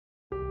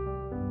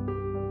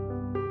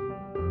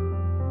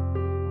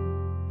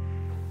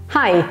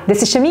Hi,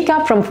 this is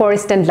Shamika from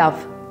Forest and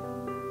Love.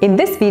 In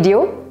this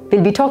video,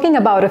 we'll be talking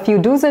about a few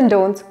do's and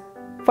don'ts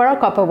for our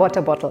copper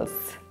water bottles.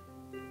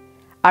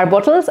 Our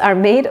bottles are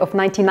made of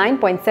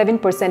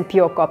 99.7%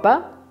 pure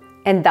copper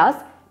and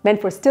thus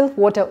meant for still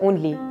water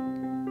only.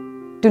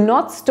 Do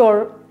not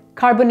store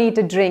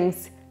carbonated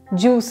drinks,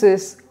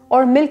 juices,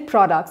 or milk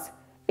products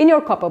in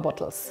your copper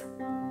bottles.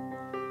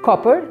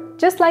 Copper,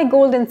 just like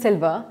gold and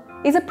silver,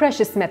 is a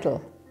precious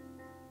metal.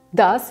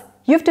 Thus,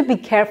 you have to be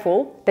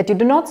careful that you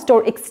do not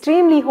store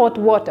extremely hot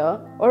water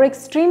or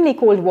extremely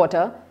cold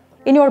water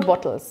in your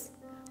bottles.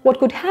 What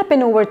could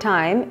happen over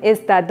time is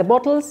that the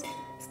bottles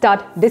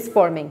start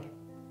disforming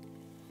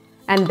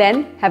and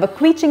then have a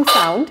screeching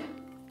sound,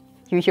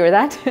 you hear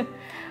that,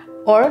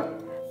 or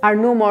are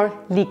no more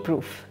leak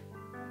proof.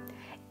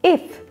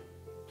 If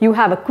you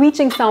have a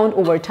screeching sound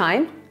over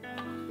time,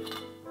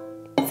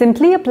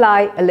 simply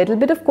apply a little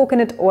bit of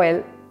coconut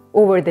oil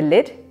over the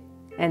lid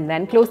and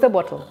then close the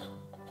bottle.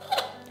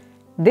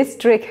 This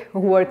trick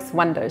works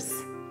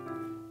wonders.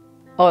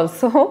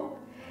 Also,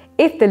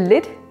 if the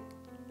lid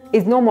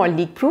is no more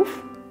leak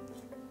proof,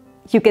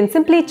 you can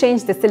simply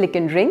change the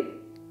silicone ring,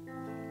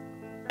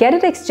 get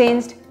it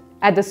exchanged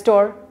at the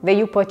store where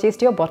you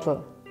purchased your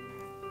bottle.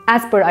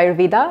 As per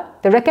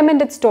Ayurveda, the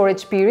recommended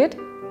storage period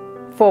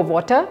for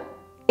water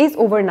is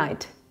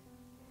overnight.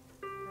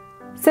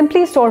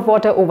 Simply store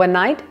water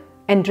overnight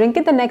and drink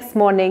it the next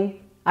morning,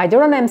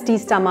 either on empty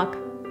stomach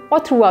or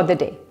throughout the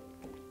day.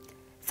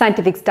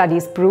 Scientific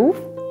studies prove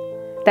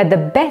that the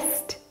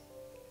best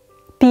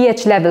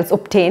pH levels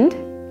obtained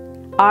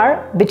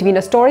are between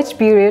a storage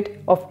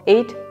period of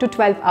 8 to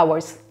 12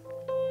 hours.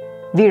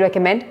 We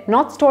recommend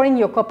not storing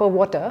your copper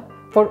water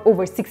for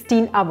over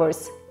 16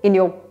 hours in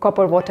your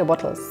copper water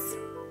bottles.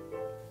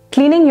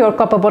 Cleaning your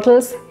copper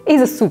bottles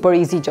is a super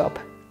easy job.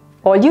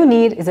 All you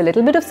need is a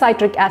little bit of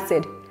citric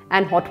acid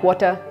and hot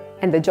water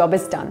and the job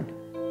is done.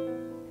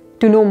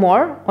 To know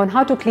more on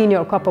how to clean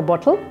your copper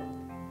bottle,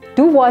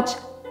 do watch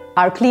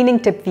our cleaning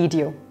tip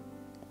video.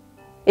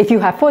 If you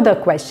have further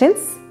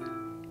questions,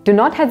 do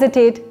not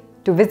hesitate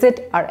to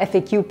visit our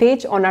FAQ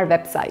page on our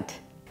website.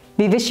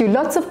 We wish you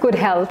lots of good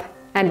health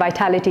and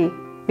vitality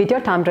with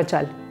your Tamra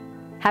Jal.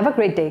 Have a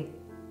great day.